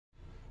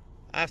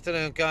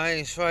Afternoon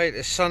guys, right,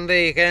 it's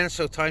Sunday again,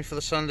 so time for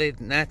the Sunday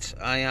net.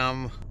 I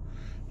am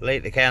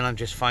late again. I'm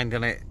just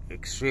finding it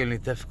extremely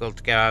difficult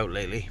to get out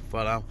lately,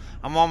 but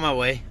I'm on my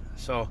way.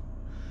 So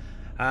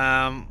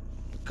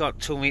got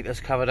 2 meters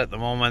covered at the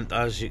moment.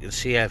 As you can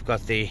see, I've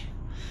got the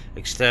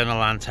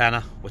external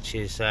antenna, which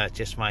is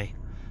just my,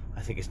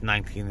 I think it's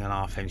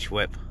 19.5-inch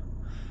whip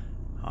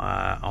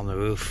on the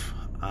roof,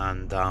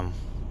 and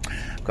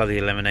got the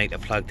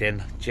eliminator plugged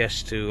in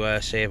just to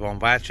save on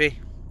battery.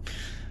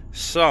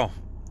 So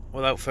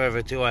without further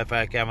ado, I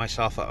better get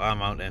myself up our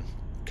mountain.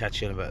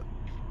 Catch you in a bit.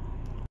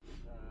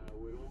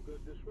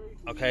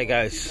 Okay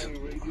guys,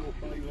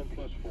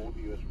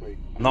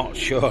 not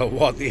sure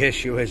what the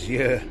issue is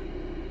here,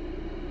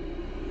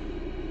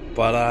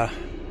 but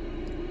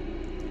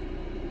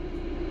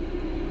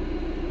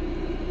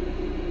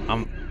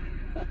I'm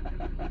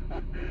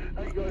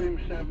I got him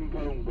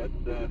 £7, but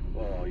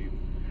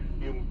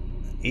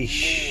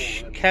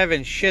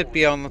Kevin should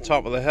be on the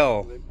top of the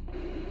hill,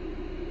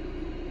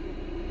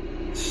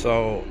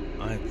 so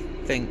I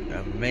think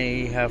I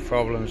may have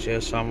problems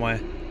here somewhere.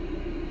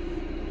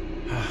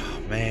 Oh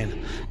man,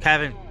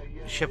 Kevin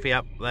should be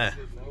up there.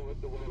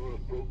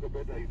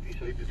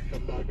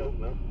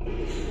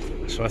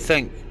 So I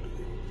think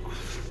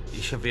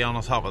you should be on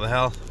the top of the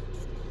hill,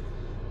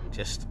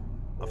 just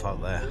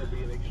about there.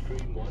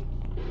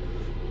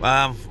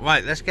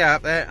 Right, let's get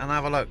up there and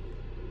have a look.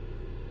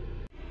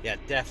 Yeah,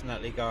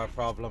 definitely got a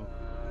problem.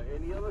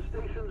 Any other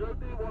stations out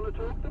there want to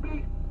talk to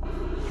me?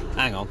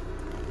 Hang on.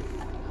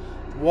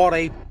 What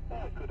a...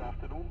 Good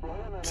afternoon,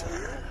 Brian.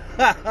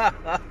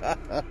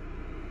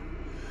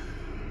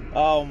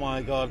 Oh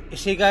my god. You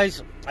see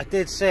guys, I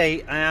did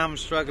say I am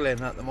struggling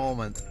at the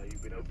moment.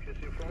 You've been out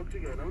kissing frogs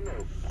again, haven't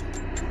you?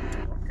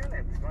 What's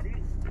everybody?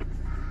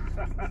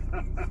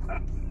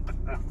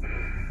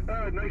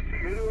 Nice to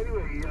hear you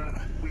anyway.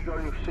 We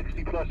got you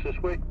 60 plus this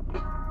week.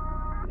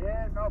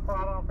 Yeah, no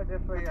problem for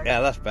this week. Yeah,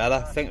 that's better.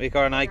 I think we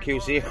got an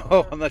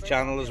IQ0 on the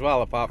channel as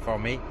well, apart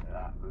from me.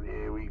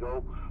 There we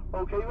go.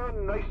 Okay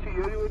then, nice to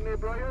hear you in there,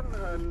 Brian.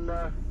 And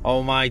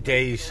oh my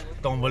days,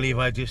 don't believe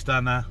I just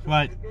done that.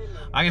 Right,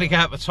 I'm gonna get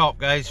up the top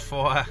guys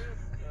for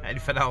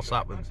anything else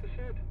happens.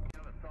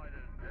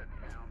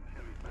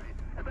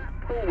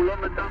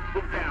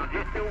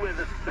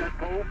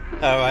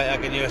 Alright, I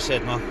can hear a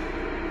signal.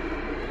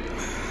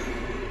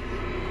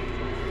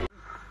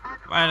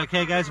 Right,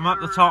 okay guys, I'm up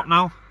the top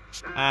now.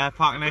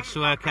 Parking next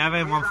to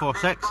Kevin,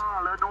 146.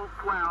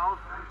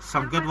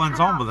 Some good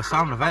ones on with the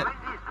sound of it.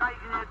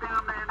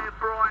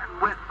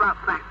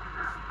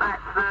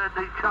 That's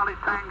the Charlie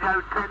Tango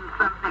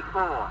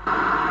 1074. Okay,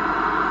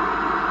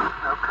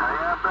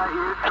 how about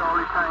you,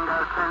 Charlie Tango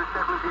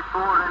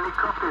 1074? Any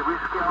copy?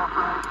 Whiskey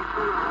Alpha 82,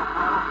 North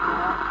Wales,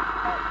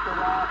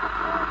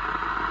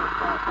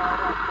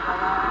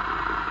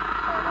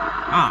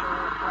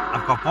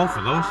 I've got both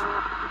of those.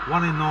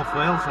 One in North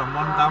Wales and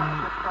one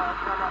down...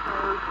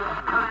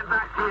 Coming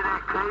back to you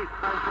there, Keith.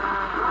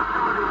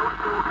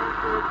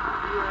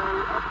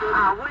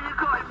 What you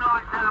got him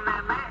like down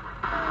there, mate?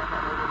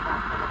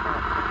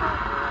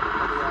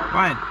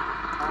 Right,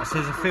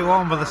 there's a few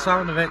on with the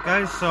sound of it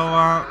guys, so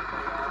I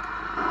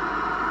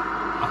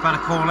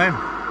better call in.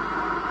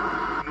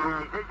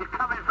 Yeah, you're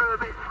coming through a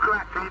bit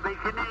scratchy, but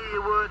you can hear you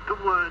word to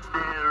word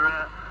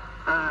there,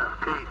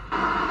 Keith.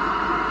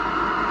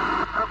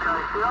 Okay,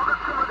 see, I've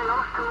got somebody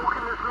else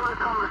talking, there's another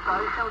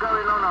conversation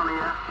going on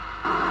here.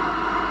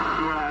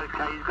 Yeah,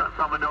 okay, he's got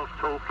someone else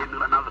talking,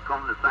 another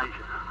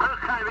conversation.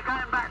 Okay, we're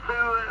going back to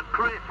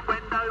Chris,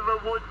 Wendover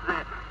Woods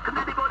there. Can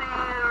anybody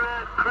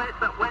hear Chris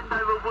at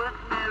Wendover Woods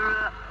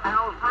near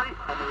Aylesbury?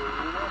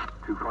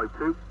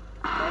 252.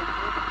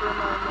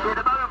 Yeah,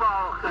 the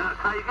mobile,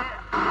 take it.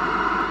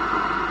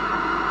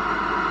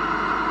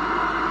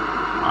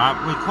 Alright,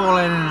 we'll call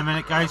in a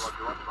minute guys.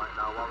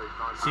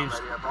 Seems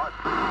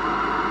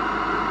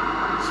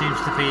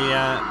to be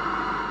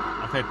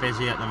a bit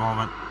busy at the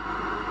moment.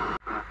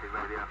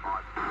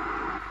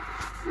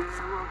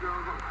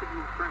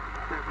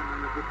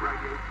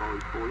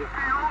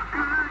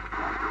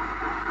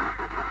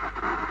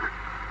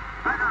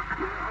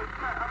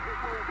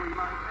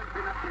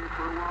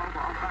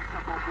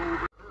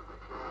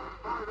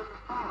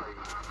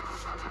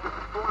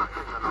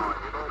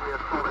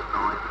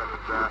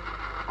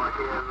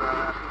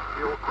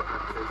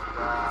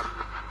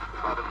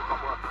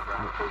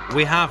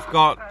 We have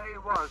got...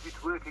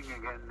 It's working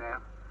again now.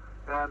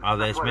 Oh,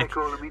 there's Mick.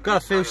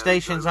 Got a few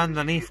stations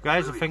underneath,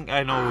 guys. I think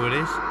I know who it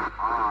is.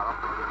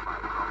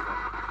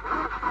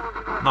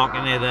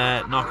 Knocking it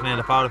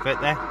about a bit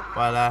there,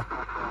 but I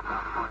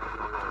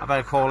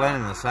better call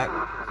in a sec.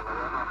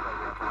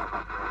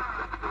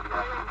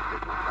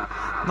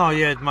 Not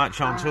heard much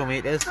on 2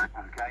 meters.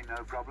 Okay,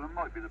 no problem.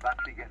 Might be the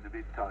battery getting a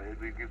bit tired.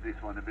 We give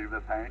this one a bit of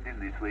a pounding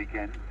this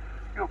weekend.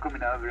 You're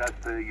coming over as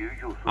per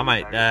usual. I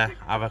might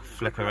have a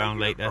flick around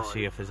later,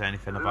 see if there's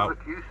anything about.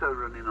 Look, you so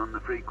running on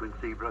the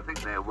frequency, but I think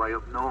they're way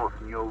up north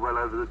and you're well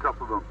over the top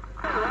of them.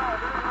 That's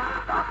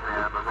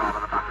there, but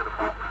rather the back of the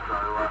box, so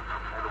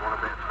anyone a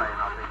bit of pain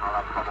I think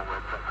I'll have trouble with.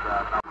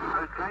 But,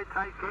 okay,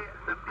 take it,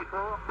 74.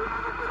 Good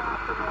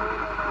afternoon,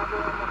 and I'll be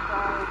on the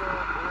side.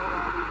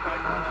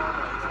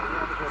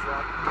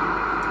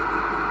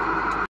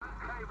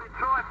 Okay, we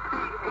tried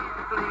Pete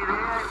Easley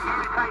there.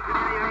 You taking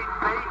anything,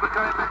 Pete? We're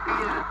going back to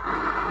you.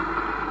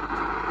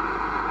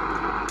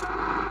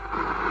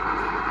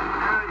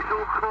 No, it's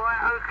all quiet.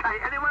 Okay,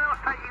 anyone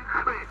else taking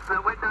Chris that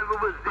went over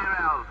was near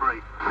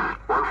Aylesbury?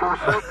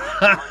 146.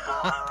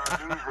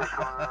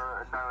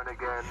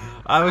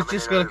 I was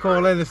just going to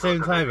call in the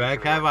same time,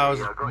 Kev. I was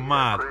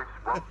mad.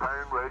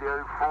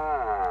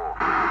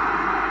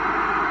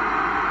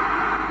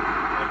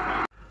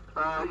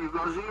 You've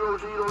got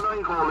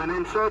 009 calling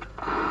in, sir.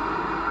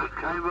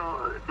 Okay,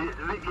 well,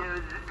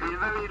 you're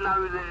very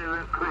low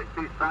there, Chris.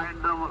 He's saying, I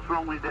don't know what's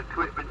wrong with the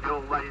equipment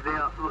your way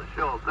there, I'm not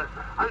sure. But,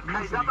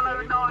 okay,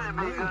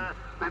 009,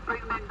 we're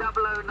bringing in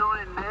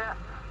 009 there.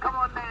 Come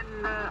on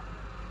then,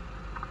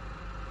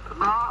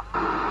 Mark.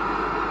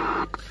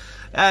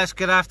 Yes,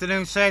 good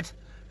afternoon, Sid.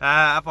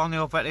 Up on the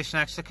Old British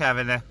next to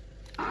Kevin there.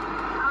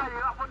 Oh,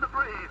 you're up on the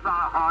British,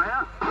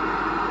 higher?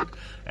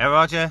 Hey,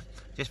 Roger.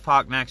 Just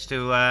parked next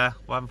to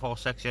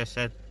 146, yes,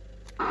 Sid.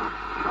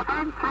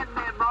 Again, 10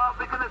 there, Mark.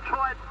 We're going to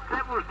try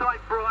Devil's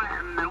Dyke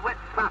Brighton, West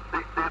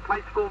Sussex there, a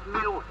place called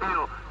Mill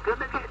Hill. Going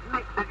to get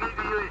Nick to give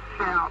you a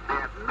shout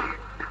there.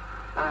 Nick.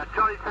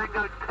 Charlie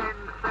Tango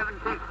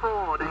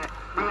 1074 there,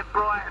 near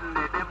Brighton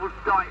there, Devil's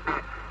Dyke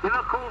there. Give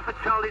a call for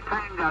Charlie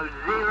Tango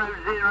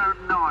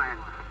 009.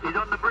 He's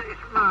on the British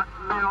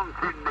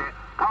Mountain there,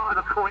 part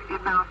of the Coity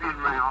Mountain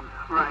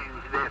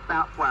range there,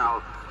 South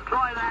Wales.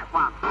 Try that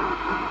one.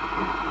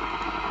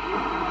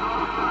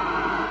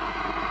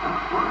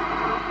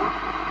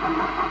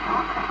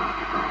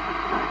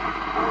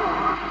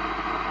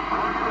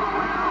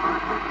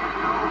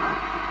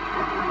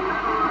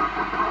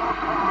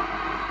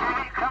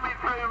 Coming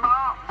through,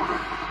 Mark?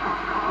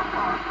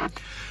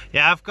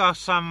 Yeah, I've got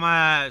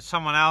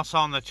someone else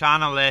on the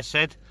channel there,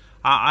 Sid.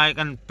 I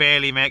can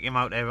barely make him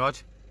out there, Rog.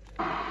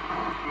 Yeah,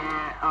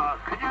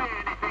 can you hear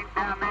anything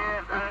down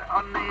there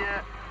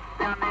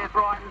down near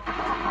Brighton?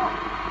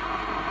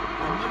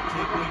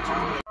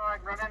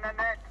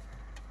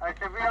 I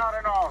said we are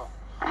and all.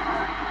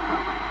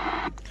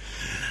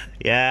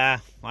 Yeah,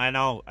 I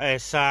know.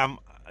 It's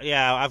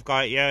yeah, I've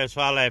got it here as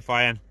well there,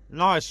 Brian.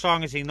 Not as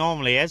strong as he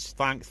normally is,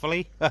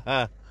 thankfully.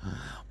 But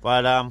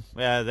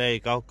yeah, there you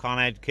go. Can't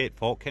educate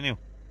folk, can you?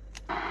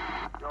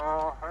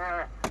 Oh,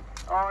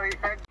 he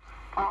said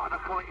part of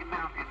the Coity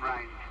Mountain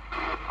range.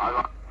 I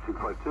got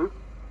 252.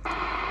 I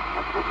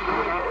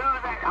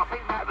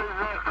think that was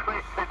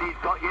Chris that he's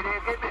got you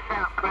there. Give this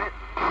out, Chris.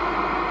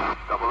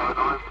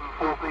 009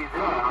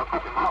 I'll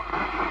put him up.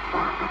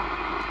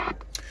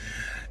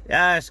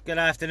 Yes, good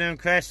afternoon,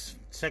 Chris.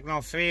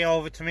 Signal 3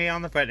 over to me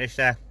on the British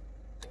there.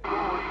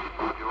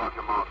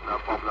 Roger, Mark, no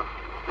problem.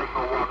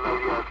 Signal 1,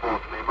 radio 4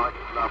 to me, mate.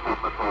 No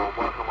problem at all.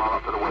 Welcome well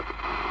up to the whip.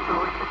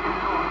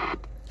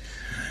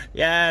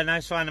 Yeah,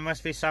 nice one. There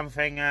must be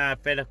something, a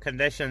bit of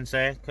conditions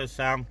there, because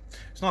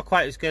it's not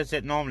quite as good as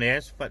it normally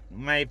is, but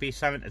maybe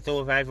something to do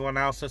with everyone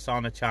else that's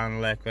on the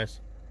channel there,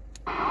 Chris.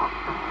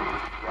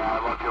 Yeah,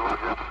 Roger.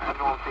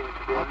 Everyone seems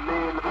to be a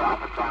little bit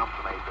up and down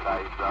for me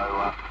today, so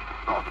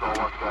not sure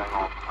what's going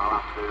on. I'll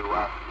have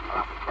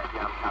to check the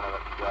antenna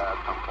at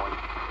some point.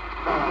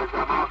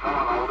 So, Mark,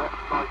 I'll hold it.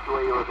 Nice to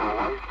hear you as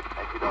always.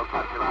 If you don't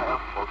catch you later,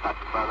 we'll catch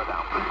you further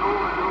down.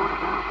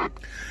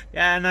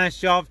 Yeah, nice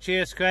job.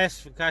 Cheers,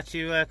 Chris. We'll catch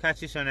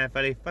you soon there,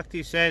 buddy. Back to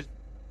you, Sid.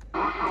 Okay,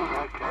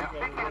 I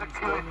think there's a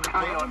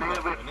QSK on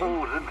there with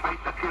pause and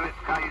take the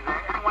QSK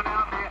there. Anyone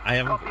out there? I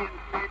am. Copy and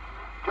Sid.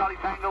 Charlie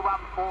Tango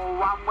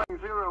 141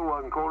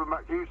 01, calling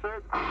back to you,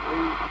 Sid.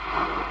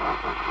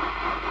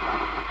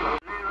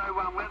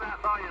 01,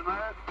 whereabouts are you,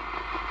 mate?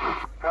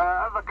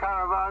 Other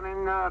caravan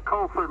in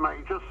Colford,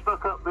 mate. Just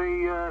stuck up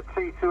the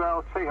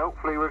T2LT.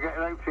 Hopefully we're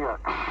getting out to you.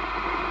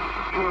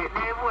 Yeah,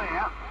 near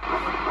where?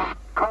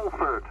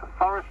 Colford,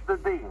 Forester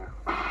Dean.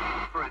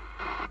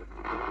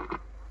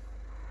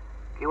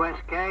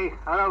 QSK,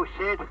 hello,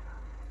 Sid.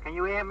 Can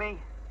you hear me?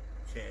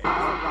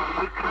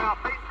 I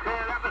think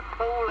that was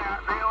Paul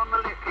out there on the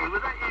licky.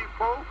 Was that you,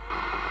 Paul?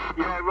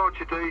 Yeah,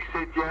 Roger D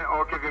said, yeah,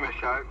 I'll give him a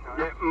shout.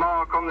 Yeah,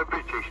 Mark on the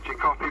British. Do you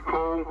copy,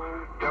 Paul?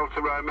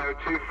 Delta Romeo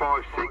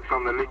 256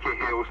 on the Licky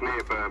Hills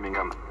near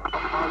Birmingham.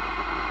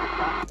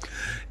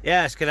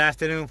 Yes, good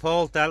afternoon,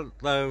 Paul. Delta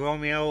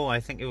Romeo, I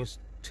think it was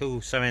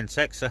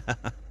 276.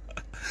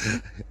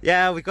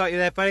 Yeah, we got you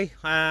there, buddy.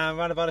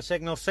 Around about a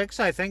signal 6,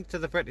 I think, to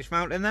the British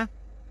Mountain there.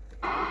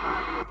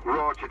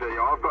 Roger D,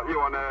 I've got you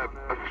on a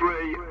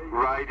 3,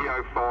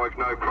 radio 5,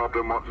 no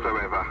problem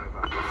whatsoever.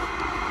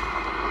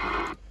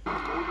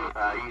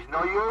 He's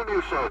not you,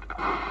 you said.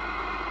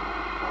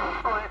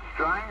 Oh, that's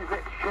strange.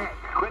 Let's check.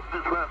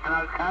 Equipment's working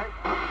okay.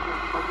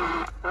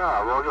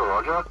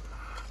 Roger.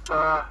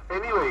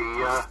 Anyway,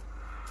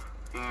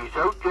 he's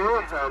out there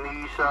and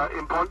he's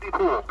in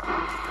Pontypool.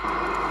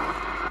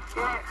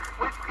 Yeah,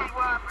 Whiskey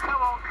 1,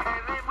 come on,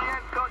 Kevin, we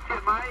ain't got you,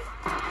 mate.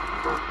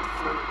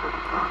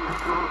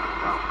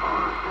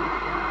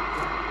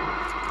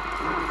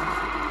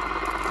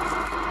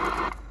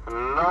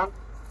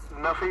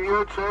 No, Nothing you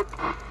had said.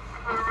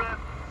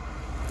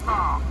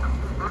 Mark,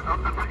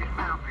 on the British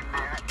Mountain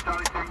there,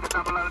 Charlie Tango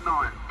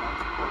 009.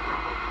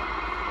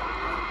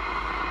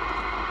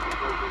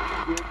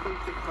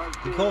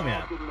 You call me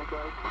out. Go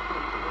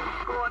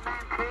on then,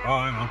 kid. Oh,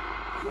 hang on.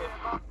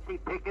 Yeah, is he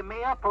picking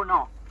me up or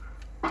not?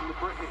 On the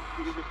British,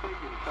 you're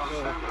speaking, Charlie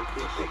Tango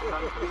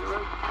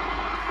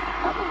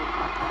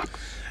 2680.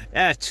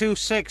 Yeah,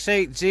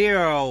 2680.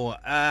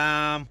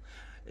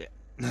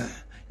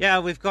 Yeah,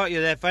 we've got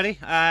you there, buddy.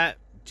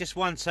 Just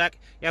one sec.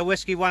 Yeah,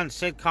 Whiskey 1,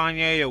 Sid can't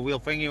hear you. We'll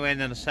bring you in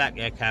a sec,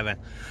 yeah, Kevin.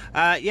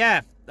 Yeah,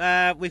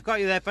 we've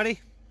got you there, buddy.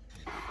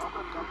 I've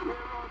got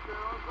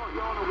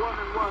you on a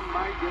 1-and-1,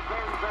 mate. You're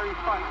very, very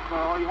faint, so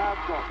I have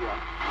got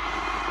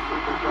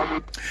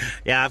you.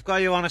 Yeah, I've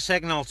got you on a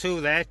signal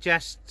too there,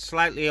 just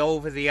slightly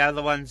over the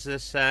other ones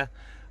that's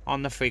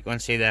on the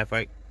frequency there,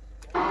 Frank.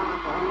 Yeah,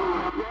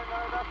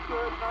 no, that's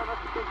good. No,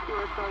 that's a good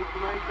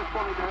irritation, mate. Just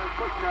wanted to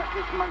push that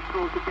just to make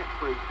sure to get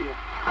through to you.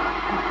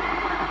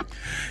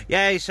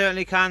 Yeah, you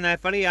certainly can there,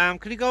 buddy. Can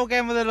you go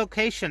again with the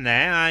location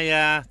there?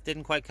 I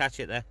didn't quite catch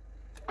it there.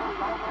 Yeah,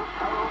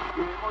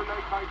 my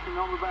location,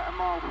 I'm about a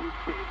mile from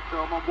Sid,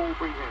 so I'm on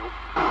Walbury Hill.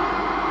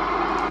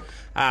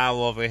 Ah,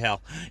 Walbury Hill.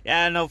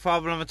 Yeah, no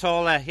problem at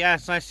all there. Yeah,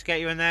 it's nice to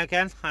get you in there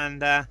again,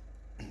 and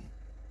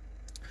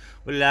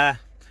we'll let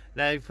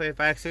you put it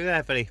back through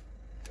there, buddy.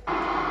 Yeah, no,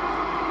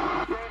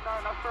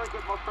 that's very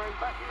good, my friend.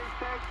 Back to you,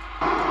 Sid.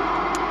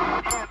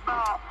 Yeah,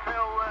 Mark,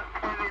 tell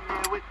Kevin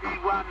there, Whiskey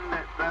 1,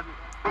 that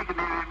he can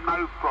hear him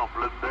no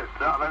problem, but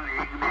I don't think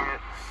he can hear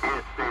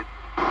Sid.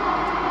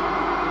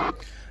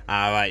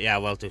 Alright, yeah,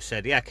 well do,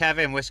 Sid. Yeah,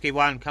 Kevin, Whiskey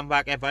 1, come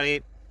back here,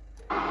 buddy.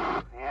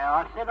 Yeah,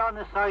 I sit on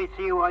the side,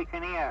 see who I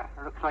can hear.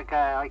 It looks like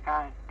I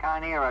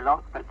can't hear a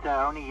lot, but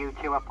only you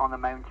two up on the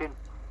mountain.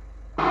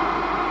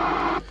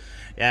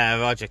 Yeah,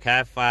 Roger,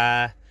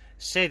 Kev.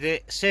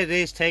 Sid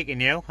is taking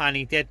you, and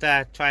he did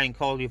try and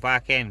call you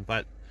back in,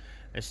 but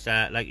it's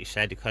like you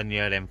said, you couldn't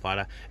hear him,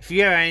 fella. If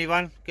you hear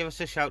anyone, give us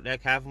a shout there,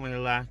 Kev, and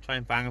we'll try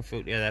and bang him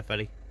through to you there,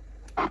 buddy.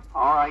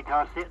 Alright,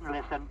 I'll sit and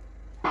listen.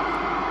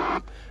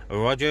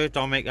 Roger,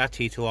 don't make that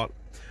tea too hot.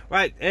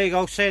 Right, there you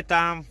go, Sid.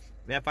 Yeah,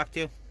 back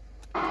to you.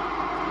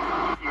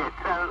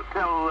 Yeah,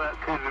 tell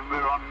Kevin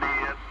we're on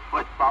the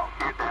West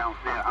Berkshire Downs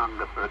near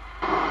Hungerford.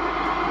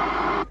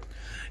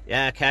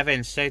 Yeah,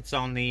 Kevin, Sid's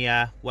on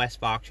the West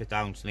Berkshire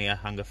Downs near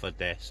Hungerford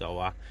there,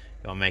 so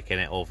you're making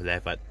it over there,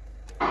 but...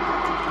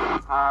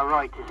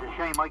 Right, it's a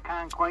shame I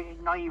can't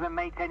quite not even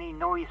make any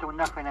noise or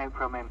nothing out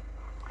from him.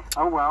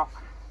 Oh well.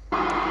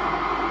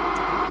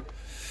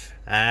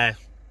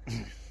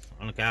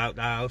 On the out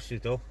the house you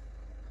do.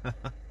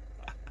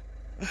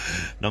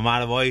 No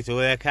matter what you do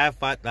there, Kev,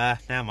 but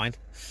never mind.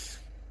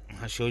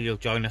 I'm sure you'll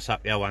join us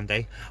up here one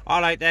day.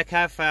 Alright there,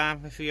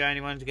 Kev, if you hear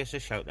anyone to give us a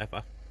shout there,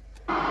 but...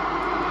 Okay,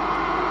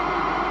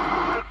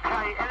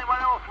 anyone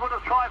else want to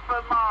try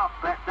for Mark?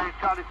 That's the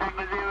Charlie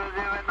Tango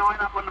 009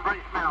 up on the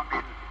British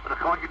Mountain, for the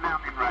Coyote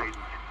Mountain Range.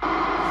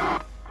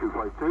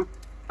 252.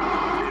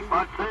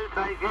 252,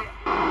 take it.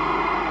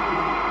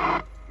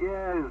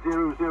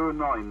 Yeah,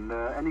 009.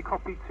 Any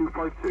copy?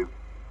 252.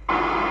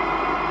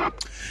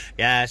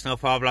 Yeah, it's no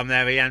problem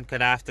there, Ian.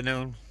 Good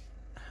afternoon.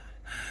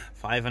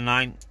 5 and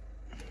 9.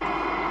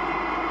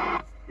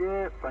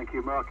 Yeah, thank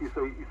you, Mark. You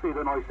see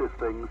the nicest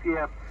things.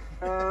 Yeah,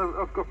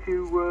 I've got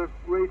you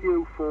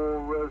radio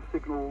for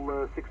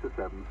signal 6 to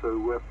 7,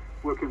 so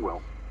working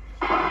well.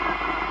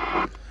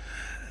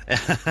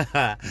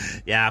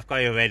 Yeah, I've got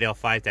your radio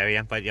 5 there,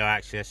 Ian, but you're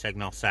actually a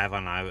signal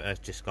 7. I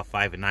just got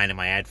 5 and 9 in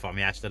my head from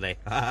yesterday.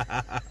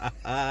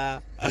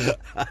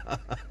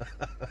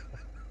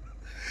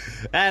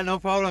 No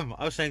problem.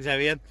 How's things there,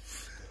 Ian?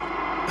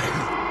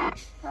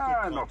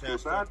 Not too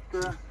bad.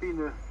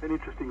 Been an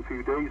interesting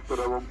few days, but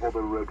I won't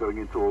bother going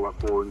into all that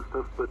boring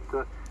stuff. But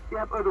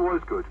yeah,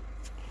 otherwise good.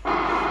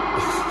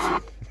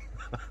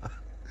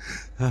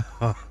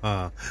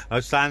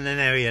 Outstanding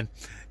there, Ian.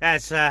 Yeah,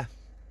 it's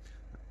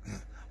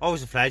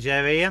always a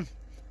pleasure, Ian.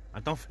 I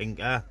don't think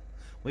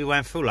we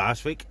went through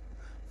last week,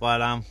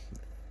 but oh,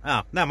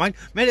 never mind.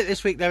 Made it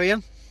this week there,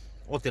 Ian.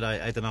 Or did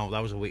I? I don't know.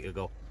 That was a week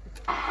ago.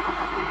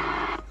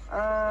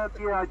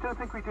 Yeah, I don't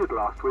think we did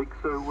last week.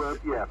 So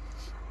yeah,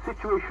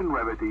 situation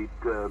remedied,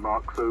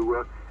 Mark.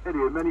 So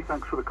anyway, many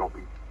thanks for the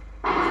copy.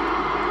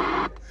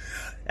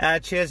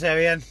 Cheers,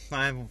 Ian.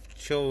 I'm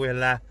sure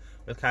we'll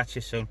catch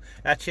you soon.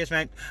 Cheers,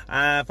 mate.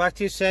 Back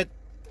to you, Sid.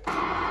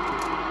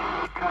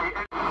 Okay.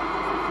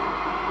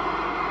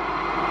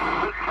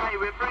 Okay,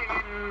 we're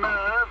bringing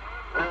Merv.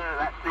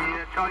 That's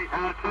the Charlie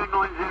Tango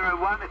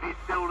 2901. If he's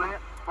still there,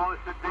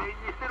 Forester Dean.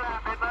 You still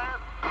out there,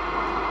 Merv?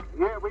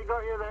 Yeah, we got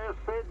you there,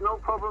 Sid. No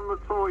problem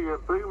at all. You're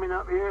booming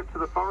up here to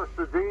the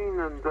Forester Dean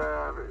and,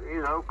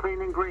 you know,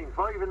 clean and green.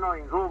 5 and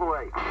 9s all the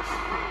way.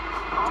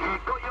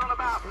 Got you on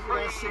about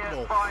 3,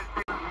 5,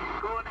 6.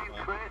 Go on in,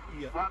 Chris.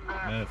 Yeah. 1,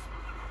 Merv.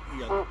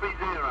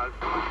 430.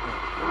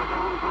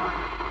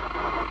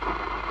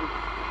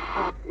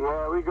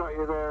 Yeah, we got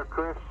you there,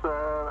 Chris.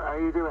 How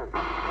you doing?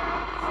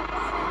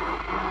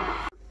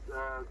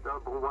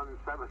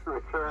 117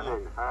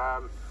 returning.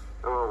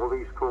 Oh, all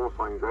these call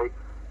signs, eh?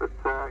 But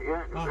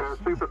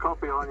super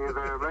copy on you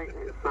there, mate.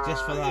 It's,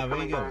 just for that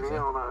radio.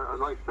 On a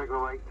nice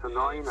signal 8 to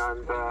 9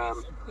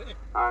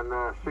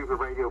 and Super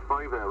Radio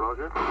 5 there,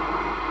 Roger.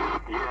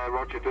 Yeah,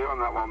 Roger, do on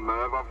that one,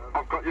 Merv.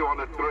 I've got you on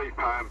a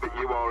 £3, but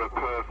you are a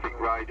perfect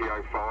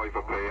Radio 5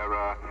 up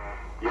here.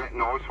 Yeah,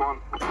 nice one.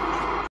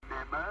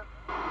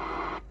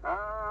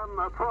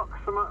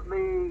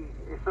 Approximately,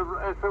 it's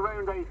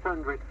around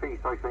 800 feet,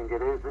 I think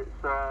it is.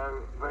 It's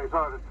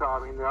hard to tell. I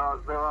mean, there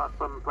are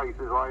some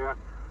places higher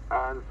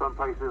and some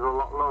places a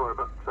lot lower,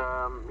 but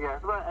yeah,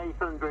 it's about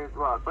 800.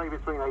 Well, say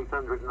between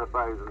 800 and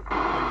 1,000.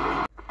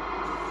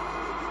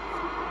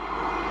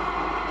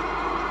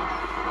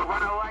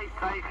 108,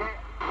 take it.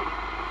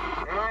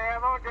 Yeah,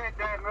 I'm on it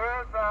there,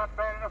 Merv.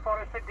 Bearing the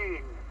Forest of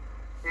Dean.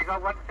 You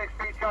got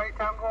 163 Charlie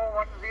Tango,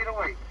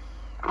 108.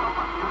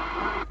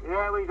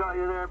 Yeah, we got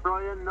you there,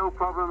 Brian. No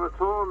problem at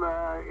all.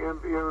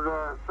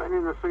 You're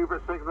sending the super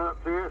signal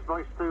up to you. It's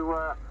nice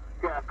to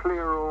get a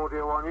clear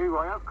audio on you.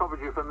 I have covered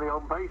you from the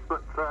home base,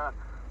 but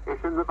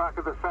it's in the back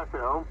of the set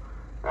at home.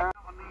 On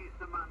the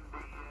Easter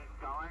Monday,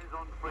 guys,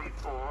 on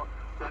 3-4,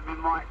 then we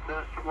might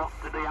swap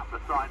to the upper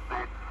side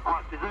bed.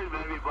 I presume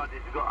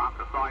everybody's got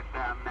upper side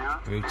down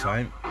now. Through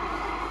time.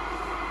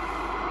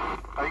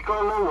 Are you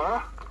going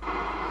lower?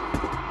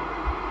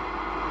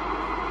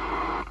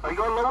 Are you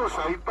got a lower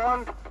side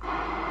band? There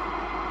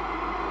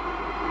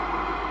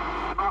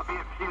might be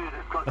a few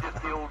that's got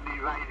just the ordinary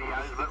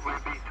radios, but we'll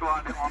be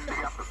trying it on the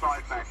upper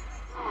side back.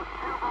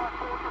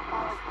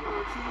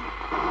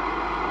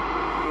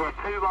 Yeah,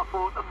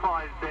 2x4 to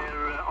 5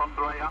 there,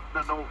 Andre, up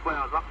the North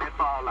Wales, up near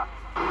Barla.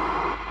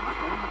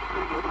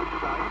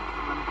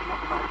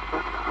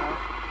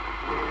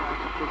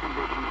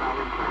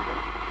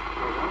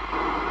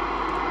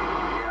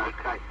 Yeah,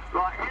 okay.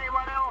 Right,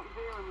 anyone else?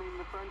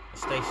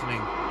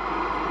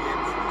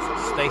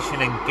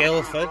 Stationing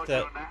Guildford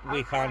that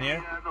we can't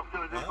hear.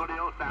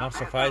 Not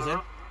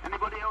surprising.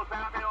 Anybody else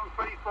out there on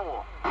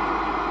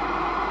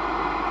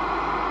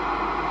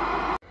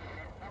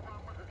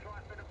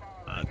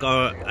 3-4?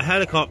 Got a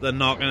helicopter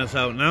knocking us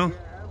out now.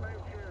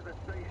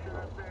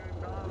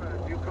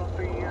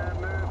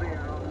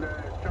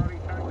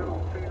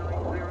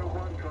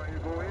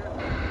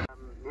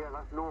 Yeah,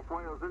 that's North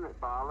Wales, isn't it,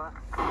 Barla?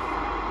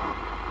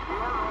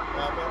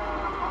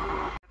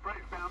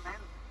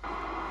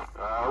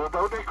 What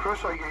about it,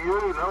 Chris? I can hear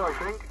you now, I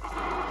think.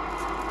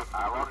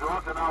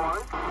 Roger, no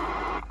worries.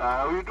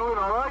 How are you doing,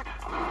 alright?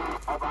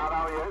 How about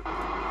how are you?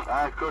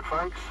 Good,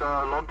 thanks.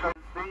 Long time.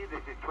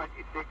 This is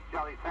 26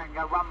 Charlie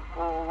Tango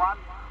 141,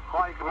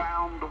 high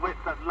ground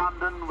west of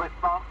London, West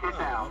Berkshire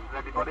Downs.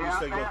 Anybody out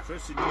there?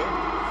 Chris in here.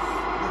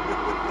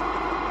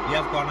 You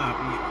have gone up.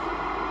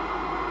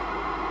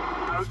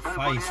 No,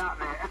 nobody out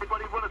there.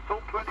 Anybody want to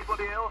talk to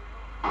anybody else?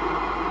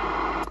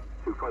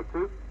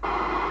 252.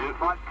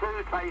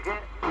 252, take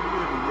it.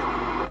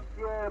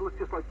 Yeah, let's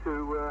just like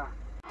to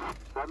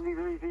 70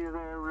 days here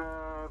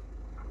there,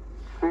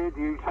 Sid,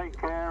 you take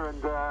care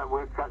and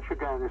we'll catch you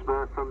again this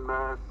bird from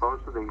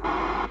Forest of Dean.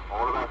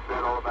 All the best, Sid,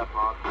 all the best,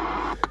 Mark.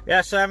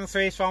 Yeah,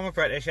 7-3's former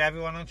British,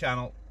 everyone on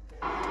channel.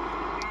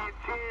 Yeah,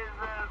 cheers,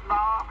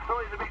 Mark. It's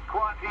always a bit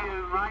quiet for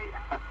you, mate.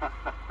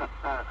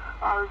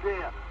 Oh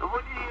dear.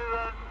 What do you,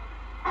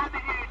 how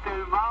did you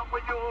do, Mark?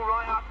 Were you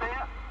alright up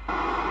there?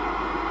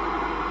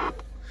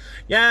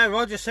 Yeah,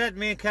 Roger said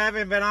me and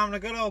Kevin been having a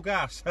good old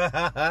gas. You've been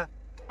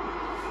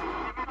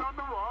on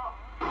the what?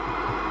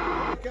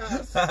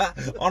 Gas.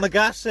 On a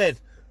gas, Sid.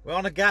 We're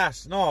on a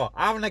gas. No,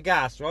 having a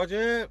gas,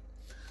 Roger.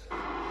 Yeah,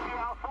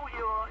 I thought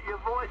your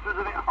voice was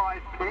a bit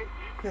high-pitched.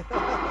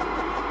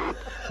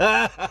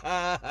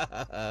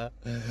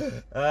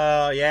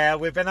 Oh, yeah,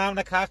 we've been having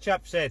a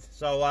catch-up, Sid.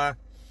 So,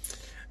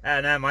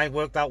 and mine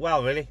worked out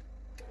well, really.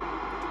 Yeah,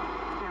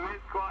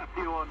 there's quite a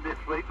few on this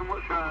week. I'm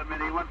not sure how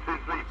many. 1, 2,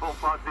 3, 4,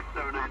 5, 6,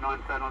 7, 8, 9,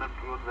 10, 11,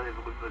 12, 13,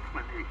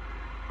 20.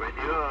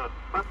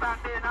 But that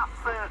being up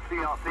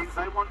 30, I think.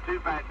 They weren't too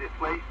bad this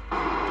week.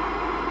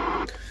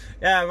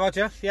 Yeah,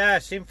 Roger. Yeah,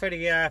 seemed pretty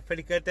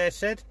good there,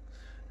 Sid.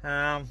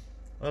 A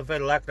little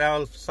bit of luck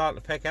now,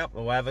 starting to pick up.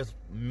 The weather's,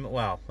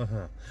 well,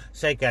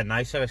 say getting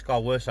nicer. It's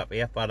got worse up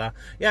here, but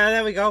yeah,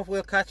 there we go.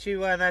 We'll catch you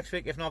next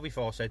week, if not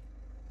before, Sid.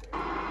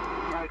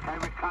 Yeah, okay,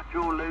 we'll cut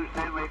you all loose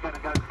then. We're going to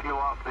go queue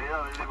up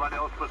here. Anyone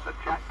else wants to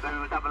chat to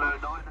 009,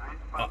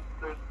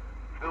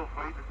 feel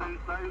free to do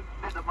so.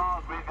 In the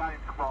Mars, we're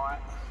going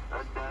quiet,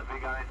 and we're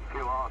going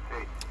QRT.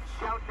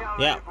 Ciao, ciao,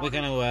 Yeah, everybody. we're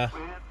going to... We're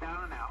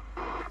down and out.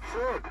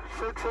 Sid.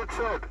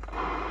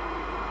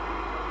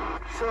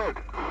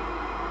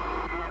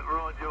 Yeah,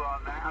 Roger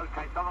on that.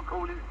 Okay, someone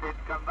call in Sid,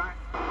 come back.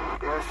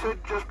 Yeah,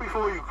 Sid, just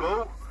before you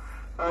go,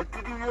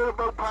 did you hear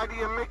about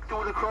Paddy and Mick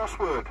doing a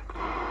crossword?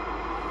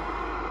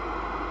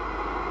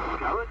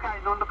 Go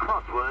again on the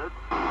crossword.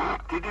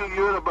 Did you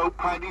hear about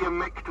Paddy and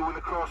Mick doing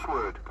a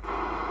crossword?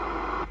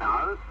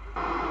 No.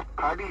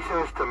 Paddy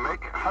says to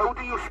Mick, how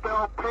do you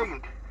spell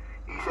paint?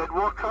 He said,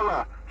 what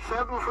colour?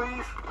 7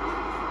 threes?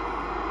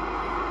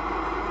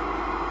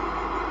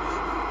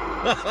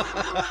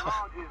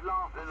 Marge is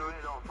laughing her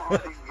head off. I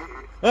didn't get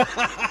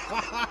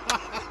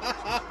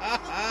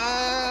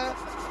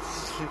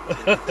it.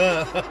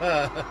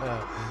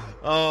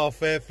 Oh,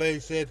 fair play,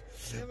 Sid.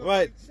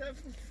 Right.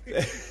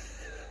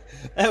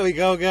 There we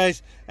go,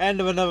 guys.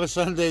 End of another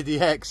Sunday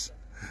DX.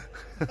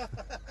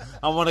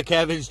 And one of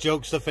Kevin's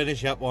jokes to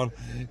finish up on.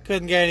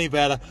 Couldn't get any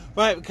better.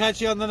 Right, we'll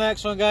catch you on the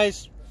next one,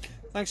 guys.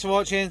 Thanks for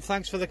watching.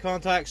 Thanks for the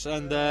contacts.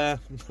 And yeah,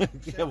 You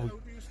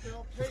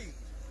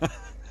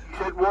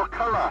said what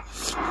colour?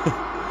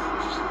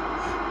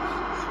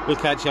 we'll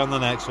catch you on the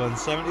next one.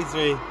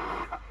 73. Oh,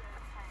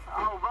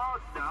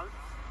 Marge knows.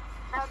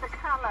 Now the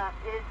colour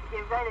is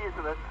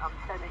irrelevant, I'm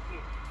telling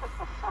you.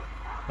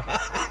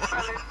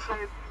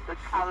 The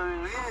colour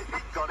is, yes,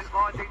 he's got it,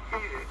 I didn't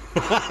get it.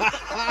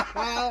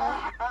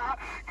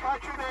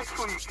 Catch you next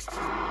week.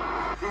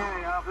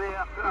 Yeah, I'll be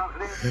up.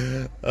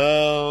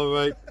 Oh,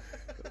 right.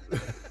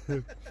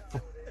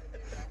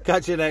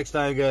 Catch you next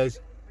time, guys.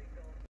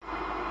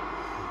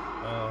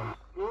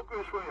 Walk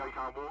this way, I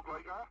can't walk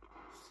like that.